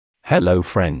Hello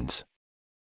friends.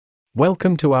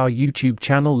 Welcome to our YouTube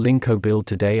channel LinkoBuild.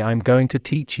 Today I'm going to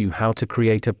teach you how to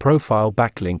create a profile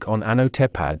backlink on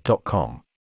Anotepad.com.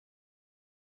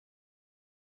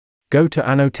 Go to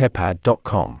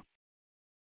Anotepad.com.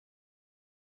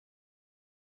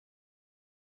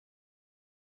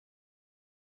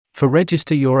 For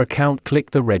register your account,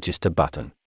 click the register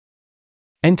button.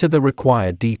 Enter the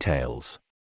required details.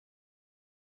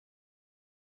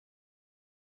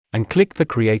 And click the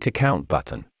Create Account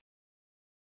button.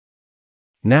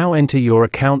 Now enter your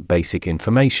account basic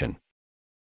information.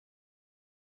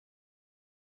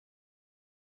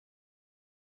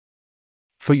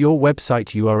 For your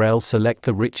website URL, select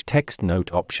the Rich Text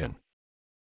Note option.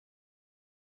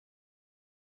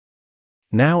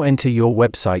 Now enter your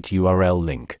website URL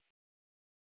link.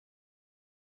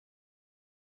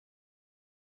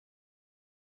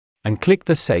 And click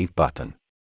the Save button.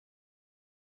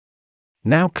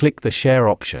 Now click the Share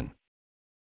option.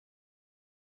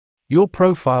 Your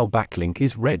profile backlink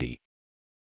is ready.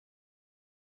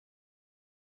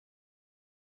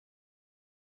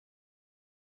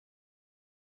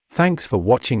 Thanks for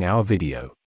watching our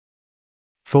video.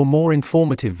 For more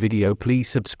informative video, please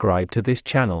subscribe to this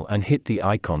channel and hit the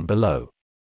icon below.